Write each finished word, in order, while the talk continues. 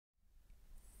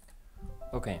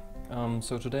Okay,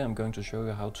 so today I'm going to show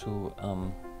you how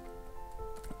to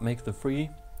make the free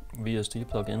VST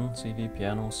plugin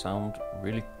CVPiano sound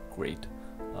really great.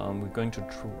 We're going to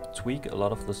tweak a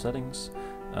lot of the settings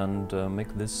and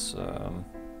make this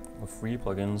free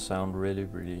plugin sound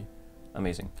really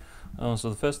amazing. So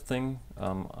the first thing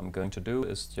I'm going to do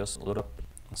is just load up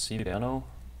CVPiano.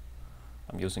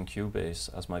 I'm using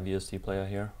Cubase as my VST player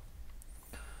here.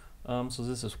 So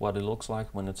this is what it looks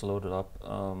like when it's loaded up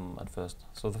at first.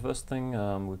 So the first thing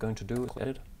we're going to do is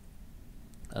edit,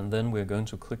 and then we're going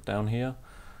to click down here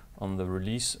on the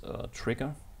release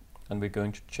trigger, and we're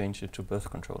going to change it to birth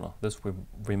controller. This will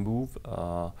remove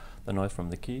the noise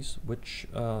from the keys, which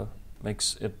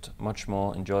makes it much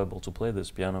more enjoyable to play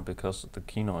this piano, because the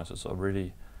key noises are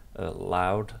really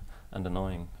loud and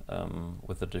annoying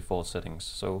with the default settings.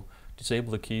 So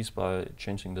disable the keys by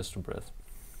changing this to breath.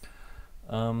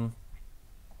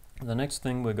 The next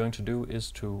thing we're going to do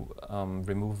is to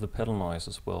remove the pedal noise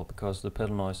as well, because the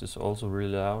pedal noise is also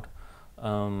really loud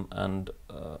and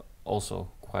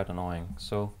also quite annoying.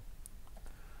 So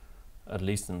at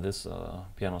least in this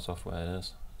piano software it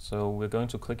is. So we're going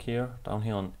to click here, down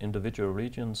here on individual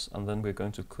regions, and then we're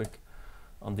going to click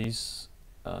on these,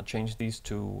 change these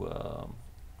two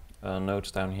notes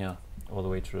down here all the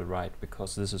way to the right,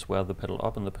 because this is where the pedal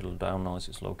up and the pedal down noise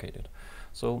is located.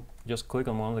 So just click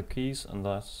on one of the keys, and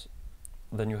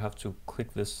then you have to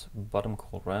click this button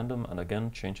called random, and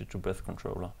again change it to breath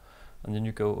controller. And then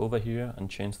you go over here and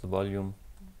change the volume,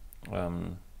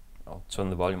 turn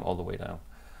the volume all the way down.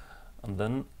 And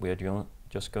then we are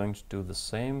just going to do the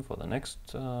same for the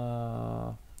next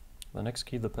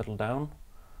key, the pedal down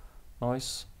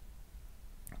noise.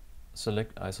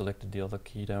 I selected the other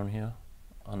key down here,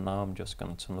 and now I'm just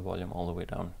going to turn the volume all the way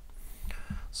down.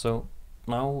 So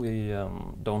now we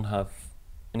don't have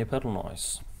any pedal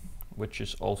noise, which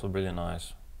is also really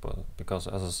nice, but because,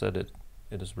 as I said,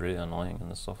 it is really annoying in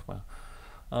the software.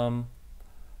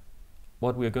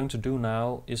 What we are going to do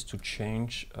now is to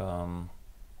change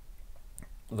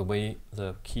the way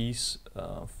the keys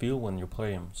feel when you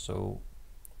play them. So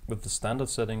with the standard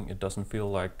setting, it doesn't feel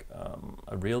like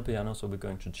a real piano, so we're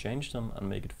going to change them and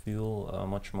make it feel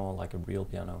much more like a real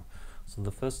piano. So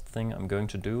the first thing I'm going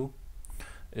to do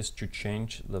is to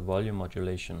change the volume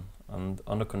modulation, and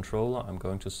under controller I'm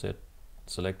going to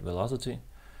select velocity.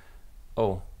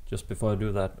 Oh, just before I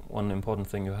do that, one important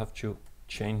thing: you have to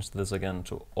change this again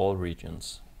to all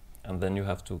regions, and then you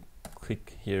have to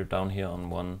click here, down here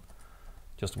on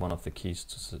just one of the keys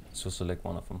to select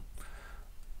one of them.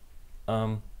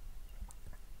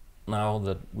 Now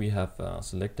that we have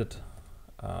selected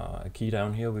a key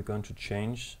down here, we're going to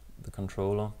change the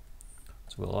controller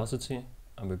to velocity,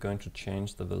 and we're going to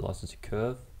change the velocity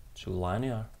curve to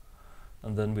linear,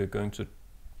 and then we're going to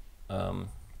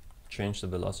change the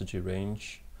velocity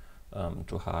range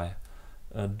to high.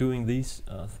 Doing these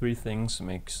three things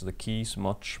makes the keys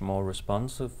much more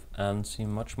responsive and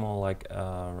seem much more like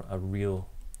a real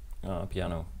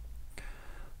piano.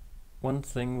 One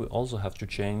thing we also have to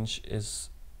change is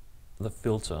the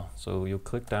filter. So you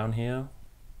click down here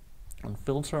on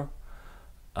filter,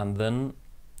 and then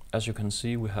as you can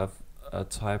see, we have a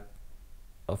type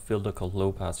of filter called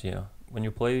low pass here. When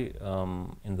you play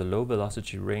in the low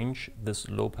velocity range, this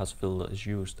low pass filter is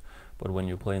used, but when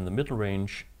you play in the middle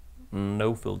range,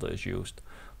 no filter is used.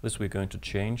 This we're going to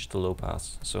change to low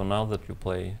pass. So now that you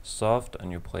play soft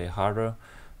and you play harder,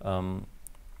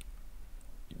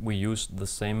 we use the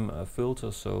same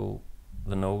filter, so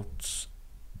the notes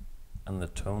and the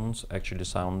tones actually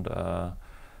sound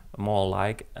more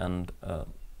alike, and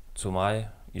to my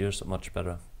ears much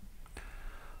better.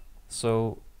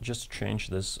 So just change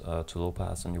this to low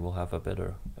pass and you will have a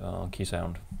better key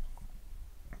sound.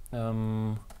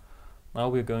 Now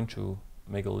we're going to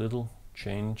make a little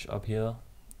change up here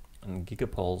in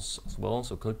gigapulse as well.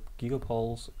 So click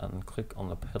gigapulse and click on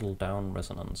the pedal down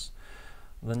resonance.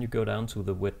 Then you go down to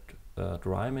the wet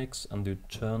dry mix, and you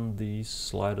turn these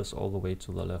sliders all the way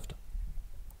to the left.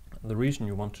 The reason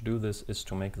you want to do this is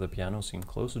to make the piano seem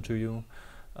closer to you,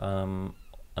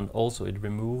 and also it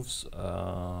removes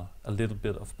a little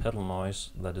bit of pedal noise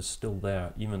that is still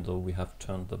there, even though we have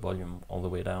turned the volume all the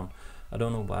way down. I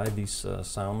don't know why this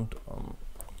sound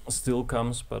still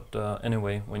comes, but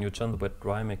anyway, when you turn the wet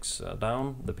dry mix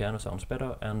down, the piano sounds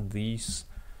better, and these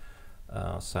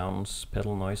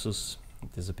pedal noises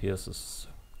disappears as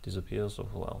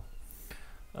well.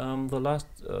 The last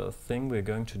thing we're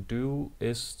going to do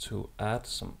is to add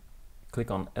click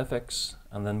on FX,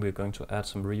 and then we're going to add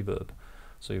some reverb.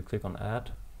 So you click on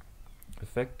add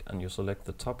effect and you select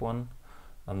the top one,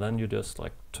 and then you just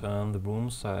like turn the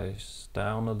room size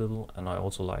down a little, and I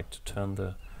also like to turn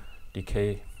the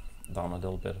decay down a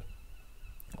little bit.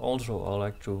 Also, I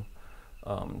like to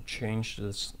change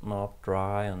this knob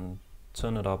dry and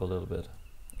turn it up a little bit,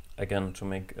 again to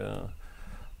make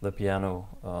the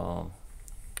piano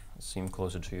seem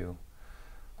closer to you.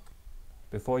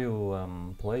 Before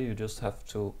you play, you just have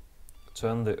to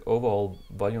turn the overall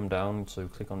volume down, so you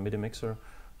click on MIDI mixer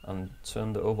and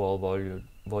turn the overall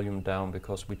volume down,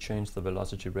 because we changed the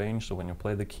velocity range, so when you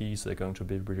play the keys they're going to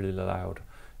be really loud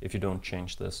if you don't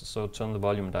change this. So turn the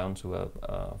volume down to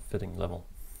a fitting level.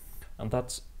 And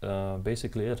that's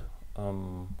basically it.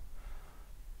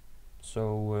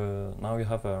 So now you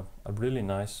have a really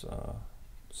nice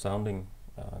sounding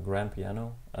grand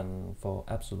piano, and for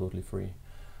absolutely free.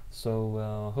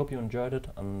 So hope you enjoyed it,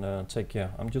 and take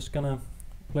care. I'm just gonna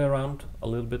play around a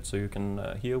little bit so you can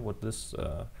hear what this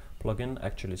plugin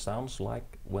actually sounds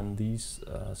like when these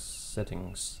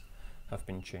settings have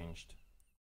been changed.